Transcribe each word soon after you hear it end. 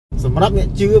សម្រាប់អ្នក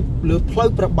ជឿលើផ្លូវ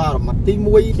ព្រះបារមិត្តទី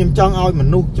1ខ្ញុំចង់ឲ្យម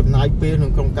នុស្សចំណាយពេលក្នុ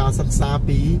ងក្នុងការសិក្សា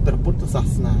ពីព្រះពុទ្ធសា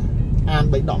សនាអាន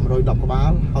3ដក110ក្បា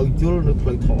លហើយយល់នៅផ្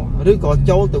លូវធម៌ឬក៏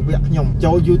ចូលទៅវគ្គខ្ញុំ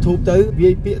ចូល YouTube ទៅវា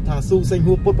យពាក្យថាស៊ូសេង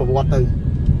ហួរពុទ្ធប្រវត្តិទៅ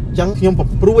អញ្ចឹងខ្ញុំប្រ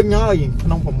ព្រួញហើយក្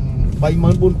នុង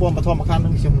34,000 បឋមខណ្ឌ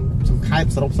នឹងខ្ញុំសង្ខេប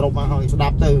សរុបមកហើយស្ដា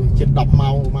ប់ទៅជិត10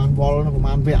ម៉ោងប្រហែលវល់ប្រ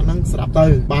ហែលវគ្គហ្នឹងស្ដាប់ទៅ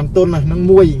បានទុនហ្នឹង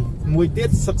មួយទៀត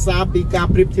សិក្សាពីការ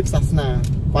ប្រៀបធៀបសាសនា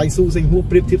វាយស៊ូសេងហួរ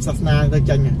ប្រៀបធៀបសាសនាទៅ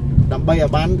ចាញ់ដើម្បីឲ្យ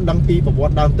បានដឹងពីប្រវ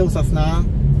ត្តិដើមទងសាសនា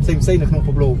ផ្សេងៗនៅក្នុង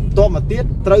ពិភពលោកតបមកទៀត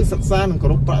ត្រូវសិក្សានិងគោ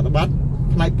រពប្រតិបត្តិ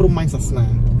ផ្នែកព្រហ្មញ្ញសាសនា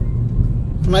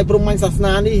ផ្នែកព្រហ្មញ្ញសាស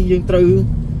នានេះយើងត្រូវ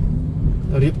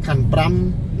រៀបខណ្ឌ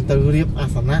5ត្រូវរៀបអា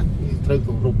សនៈត្រូវ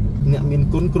គោរពអ្នកមាន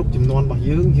គុណគ្រប់ចំនួនរបស់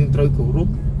យើងត្រូវគោរព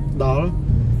ដល់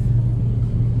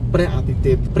ព្រះអាទិ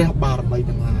ទេពព្រះបារមី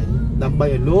ទាំងឡាយដើម្បី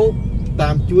ឲ្យលោកតា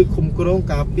មជួយคุ้មគ្រង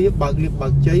ការពារបើកលៀបបើ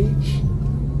កជ័យ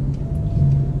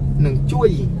នឹងជួយ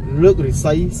លើករិ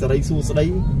ស័យសេរីសួស្តី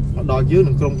មកដល់យើង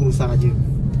និងក្រុមគ្រួសារយើង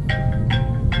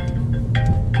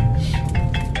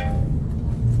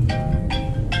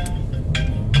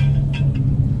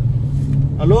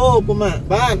អាឡូពុំ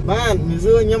បានមាន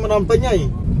សួរខ្ញុំមកដល់ពេញហើយ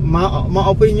មក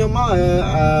អុពីខ្ញុំមក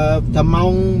តែម៉ោ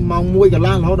ង1កន្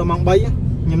លះរហូតដល់ម៉ោង3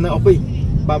ខ្ញុំនៅអុពី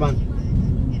បាន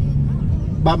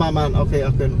អូខេ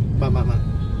បា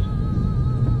ន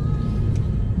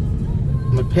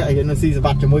មិត្តភក្តិឲ្យនៅស៊ីសវ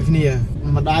ត្តជាមួយគ្នា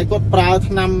ម្ដាយគាត់ប្រើ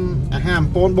ថ្នាំអាហារអំ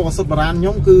ពូនបកសុទ្ធបុរាណខ្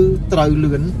ញុំគឺត្រូវ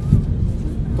លឿន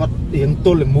គាត់រៀងទ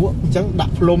ល់លមួកអញ្ចឹងដា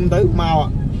ក់ភ្លុំទៅមក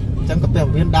អញ្ចឹងកាពះ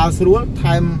មានដើរស្រួល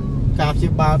ថែមការព្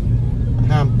យាបាលអា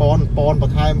ហារអំពូនប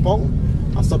ន្ថែមផង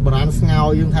អសុទ្ធបុរាណស្ងោ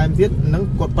យើងថែមទៀតនឹង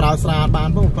គាត់ប្រើស្រាបាន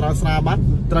ផងប្រើស្រាបាត់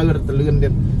ត្រូវរត់ទៅលឿនទៀ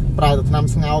តប្រើតែថ្នាំ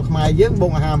ស្ងោខ្មែរយើងប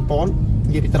ងអាហារអំពូន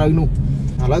និយាយពីត្រូវនោះ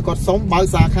ឥឡូវគាត់សុំបើក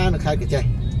សាខានៅខេត្តកញ្ចេះ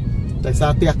តែសា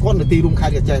រផ្ទះគាត់នៅទីរួមខេ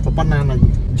ត្តកញ្ចេះប៉ុណ្ណាហើយ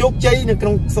ជោគជ័យនៅក្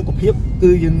នុងសុខភាព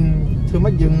គឺយើងធ្វើ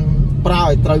ម៉េចយើងប្រើឲ្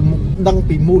យត្រូវមុខដឹង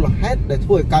ពីមូលហេតុដែលធ្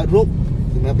វើឲ្យកើតរោគ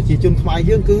សម្រាប់ប្រជាជនខ្មែរ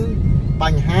យើងគឺប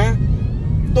ញ្ហា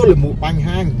ទល់លមួកបញ្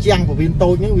ហាចាំងពវៀនតូ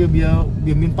ចហ្នឹងវា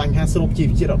មានបញ្ហាស្រូបជី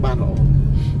វជាតិអត់បានល្អអ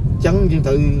ញ្ចឹងយើង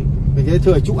ត្រូវនិយាយធ្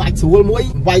វើឲ្យជក់អាចស្រួលមួយ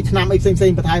វាយថ្នាំអីផ្សេ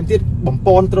ងបន្ថែមទៀតបំព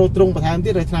ន់ត្របន្ថែមទៀ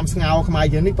តហើយថ្នាំស្ងោខ្មែរ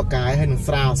យើងនេះបកាយហើយនឹង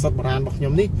ស្រាឱសថបុរាណរបស់ខ្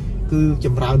ញុំនេះគឺច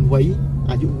ម្រើនវ័យ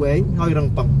អាយុវែងហើយរឹង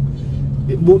ប៉ឹង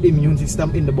វា boost immune system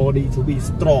in the body to be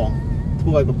strong ធ្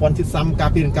វើឲ្យប្រព័ន្ធជាតិសាំការ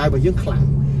ពាររាងកាយរបស់យើងខ្លាំង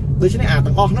ដូច្នេះអា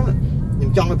ទាំងអស់ហ្នឹងខ្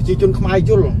ញុំចង់ឲ្យប្រជាជនខ្មែរ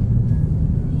យល់ឥ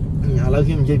ឡូវ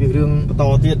ខ្ញុំនិយាយពីរឿងបន្ត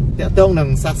ទៀតតកតងនឹង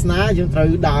សាសនាយើងត្រូវ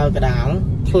ដើរកដាល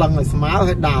ថ្លឹងឲ្យស្មើ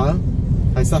ហើយដើរ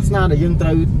ហើយសាសនាដែលយើងត្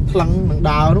រូវថ្លឹងនឹង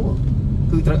ដើរនោះ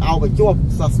គឺត្រូវអោបឲ្យជាប់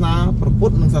សាសនាព្រះពុ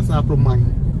ទ្ធនិងសាសនាព្រហ្មញ្ញ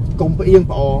កុំផ្អៀង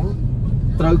ផ្អង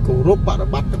ត្រូវគោរពបប្រតិ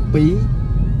បត្តិទាំងពីរ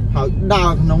ហើយដើ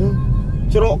រក្នុង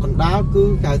ច្រកកណ្ដាលគឺ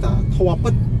គេហៅថាធម៌ពិ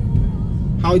ត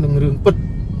ហើយនឹងរឿងពិត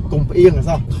កុំផ្អៀងអ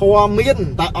សោះធម៌មាន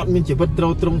តែអត់មានជីវិតត្រូ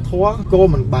វត្រង់ធម៌ក៏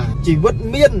មិនបានជីវិត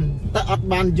មានតែអត់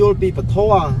បានយល់ពីពធ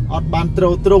អត់បានត្រូ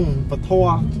វត្រង់ពធ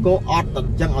ក៏អត់តែ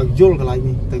ចឹងឲ្យយល់កន្លែង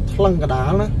នេះទៅថ្លឹងកណ្ដា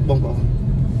លណាបងប្អូន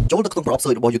ចូលទៅក្នុងប្រអប់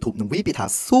សើរបស់ YouTube នឹងវាយពាក្យថា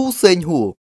ស៊ូសេងហួរ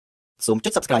សូមចុ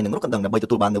ច Subscribe និងរកកណ្ដឹងដើម្បីទ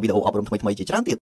ទួលបាននូវវីដេអូអប់រំថ្មីៗជាច្រើនទៀត